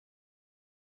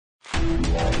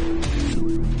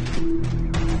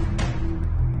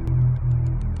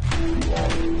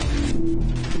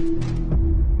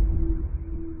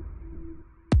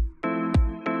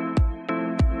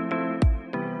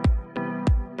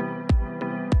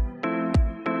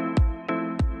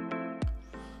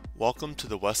Welcome to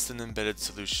the Weston Embedded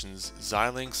Solutions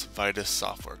Xilinx Vitis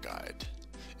software guide.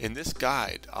 In this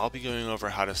guide, I'll be going over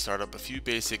how to start up a few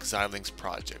basic Xilinx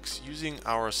projects using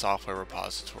our software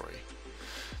repository.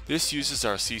 This uses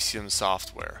our CCM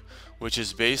software, which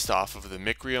is based off of the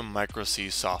Micrium Micro-C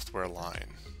software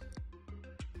line.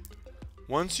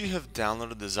 Once you have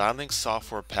downloaded the Xilinx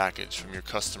software package from your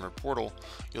customer portal,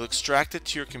 you'll extract it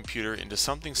to your computer into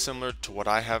something similar to what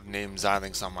I have named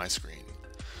Xilinx on my screen.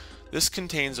 This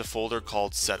contains a folder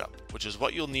called Setup, which is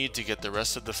what you'll need to get the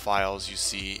rest of the files you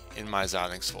see in my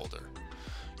Xilinx folder.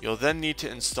 You'll then need to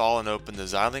install and open the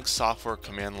Xilinx software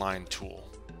command line tool.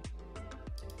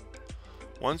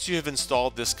 Once you have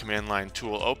installed this command line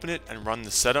tool, open it and run the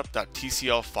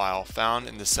setup.tcl file found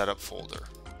in the Setup folder.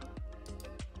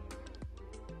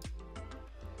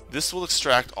 This will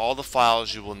extract all the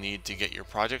files you will need to get your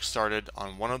project started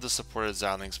on one of the supported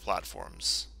Xilinx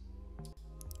platforms.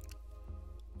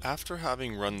 After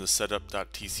having run the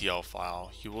setup.tcl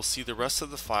file, you will see the rest of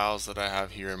the files that I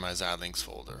have here in my Xilinx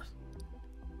folder.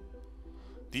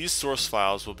 These source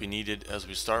files will be needed as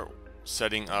we start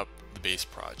setting up the base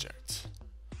project.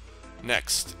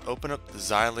 Next, open up the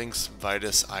Xilinx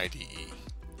Vitis IDE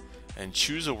and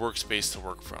choose a workspace to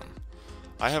work from.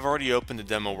 I have already opened a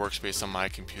demo workspace on my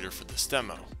computer for this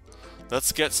demo.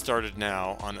 Let's get started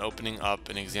now on opening up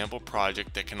an example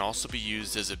project that can also be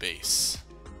used as a base.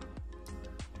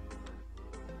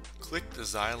 Click the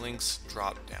Xilinx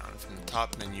drop-down from the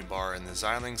top menu bar in the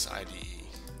Xilinx IDE.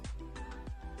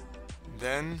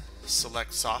 Then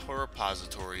select Software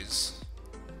Repositories,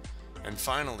 and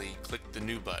finally click the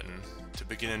New button to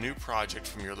begin a new project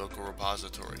from your local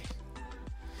repository.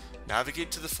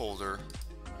 Navigate to the folder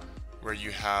where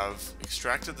you have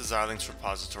extracted the Xilinx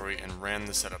repository and ran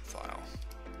the setup file.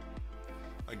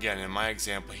 Again, in my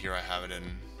example here I have it in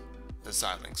the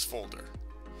Xilinx folder.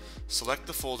 Select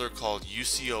the folder called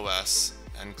UCOS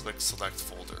and click Select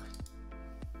Folder.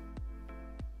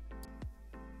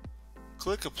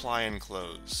 Click Apply and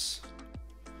Close.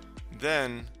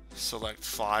 Then select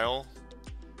File,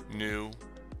 New,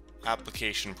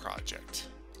 Application Project.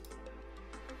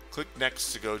 Click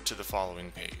Next to go to the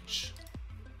following page.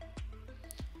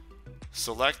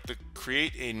 Select the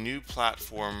Create a New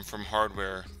Platform from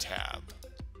Hardware tab.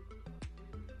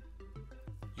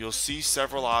 You'll see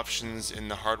several options in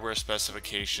the hardware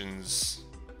specifications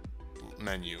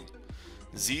menu.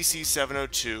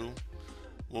 ZC702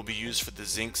 will be used for the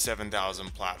Zynq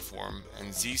 7000 platform,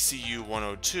 and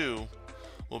ZCU102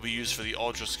 will be used for the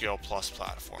Ultrascale Plus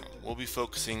platform. We'll be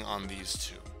focusing on these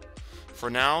two. For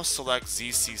now, select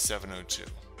ZC702.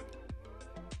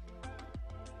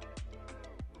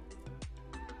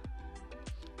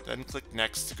 Then click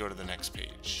Next to go to the next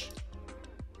page.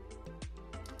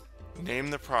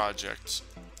 Name the project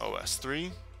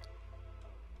OS3,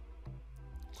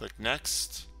 click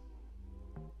Next,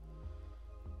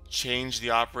 change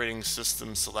the operating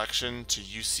system selection to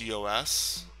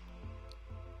UCOS,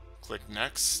 click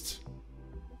Next,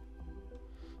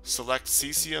 select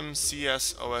CCM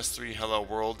CS OS3 Hello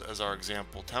World as our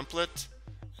example template,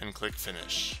 and click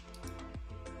Finish.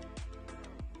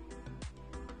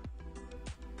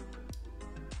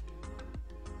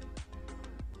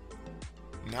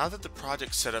 Now that the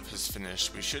project setup has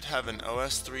finished, we should have an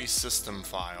OS3 system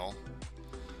file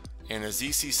and a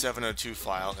ZC702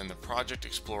 file in the Project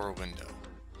Explorer window.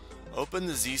 Open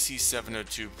the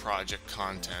ZC702 project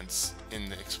contents in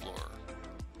the Explorer.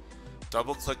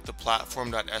 Double-click the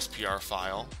platform.spr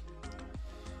file,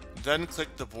 then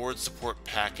click the board support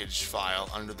package file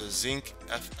under the Zynq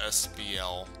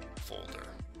FSBL folder.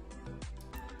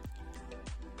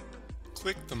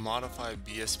 Click the Modify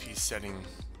BSP Setting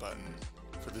button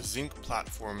for the Zynq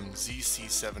platform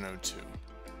ZC702.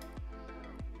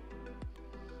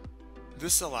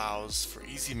 This allows for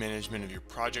easy management of your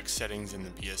project settings in the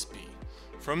BSP.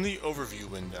 From the Overview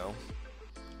window,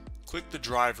 click the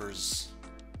Drivers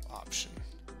option.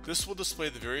 This will display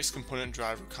the various component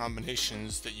driver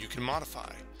combinations that you can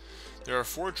modify. There are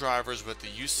 4 drivers with the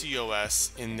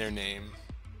UCOS in their name.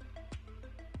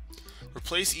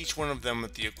 Replace each one of them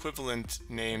with the equivalent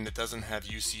name that doesn't have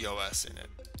UCOS in it.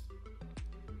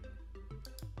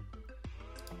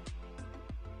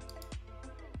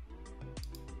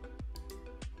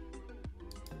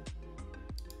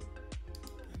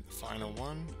 And the final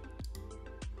one.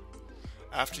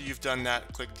 After you've done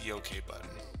that, click the OK button.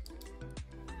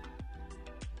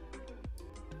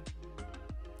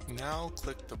 Now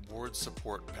click the board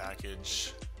support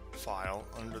package file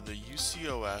under the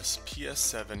UCOS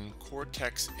PS7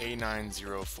 Cortex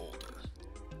A90 folder.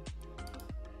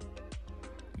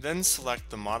 Then select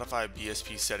the Modify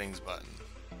BSP Settings button,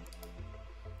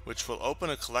 which will open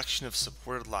a collection of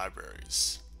supported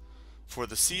libraries. For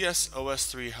the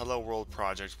CS/OS3 Hello World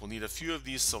project, we'll need a few of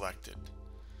these selected: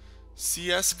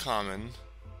 CS Common,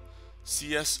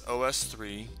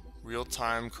 CS/OS3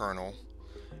 Real-Time Kernel,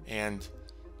 and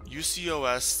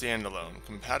UCOS Standalone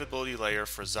compatibility layer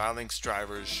for Xilinx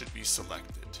drivers should be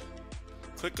selected.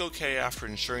 Click OK after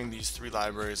ensuring these three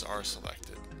libraries are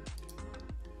selected.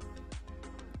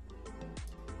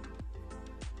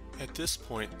 At this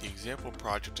point, the example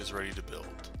project is ready to build.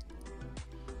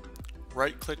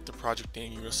 Right-click the project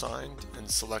name you assigned and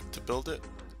select to build it.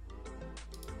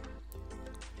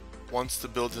 Once the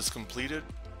build is completed,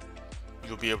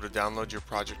 you'll be able to download your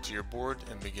project to your board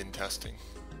and begin testing.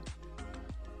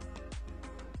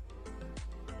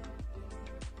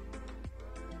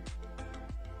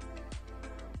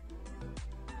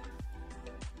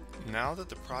 Now that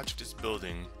the project is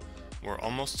building, we're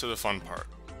almost to the fun part.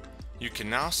 You can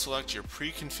now select your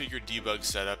pre-configured debug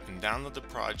setup and download the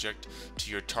project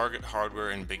to your target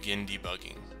hardware and begin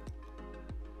debugging.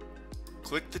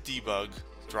 Click the Debug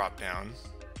drop-down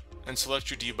and select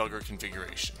your debugger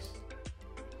configuration.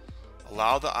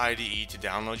 Allow the IDE to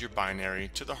download your binary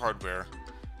to the hardware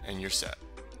and you're set.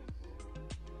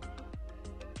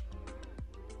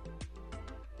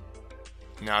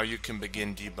 Now you can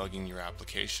begin debugging your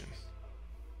application.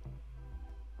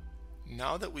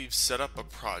 Now that we've set up a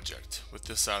project with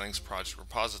the Xilinx project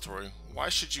repository, why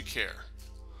should you care?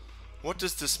 What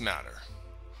does this matter?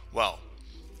 Well,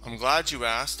 I'm glad you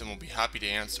asked and will be happy to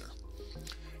answer.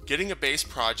 Getting a base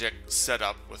project set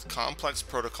up with complex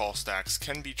protocol stacks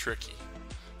can be tricky,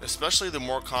 especially the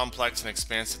more complex and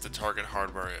expansive the target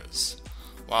hardware is.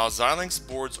 While Xilinx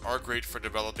boards are great for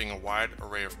developing a wide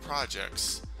array of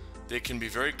projects, they can be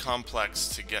very complex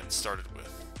to get started with.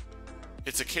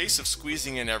 It's a case of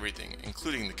squeezing in everything,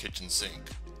 including the kitchen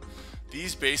sink.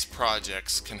 These base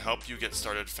projects can help you get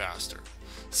started faster.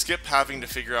 Skip having to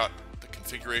figure out the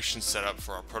configuration setup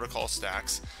for our protocol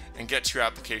stacks and get to your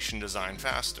application design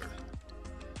faster.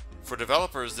 For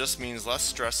developers, this means less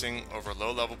stressing over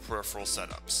low-level peripheral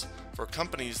setups. For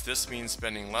companies, this means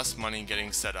spending less money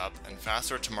getting set up and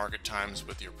faster to market times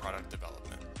with your product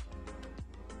development.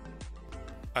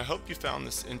 I hope you found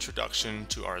this introduction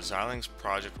to our Xilinx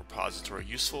project repository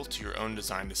useful to your own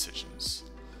design decisions.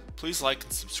 Please like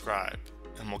and subscribe,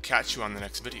 and we'll catch you on the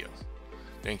next video.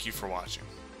 Thank you for watching.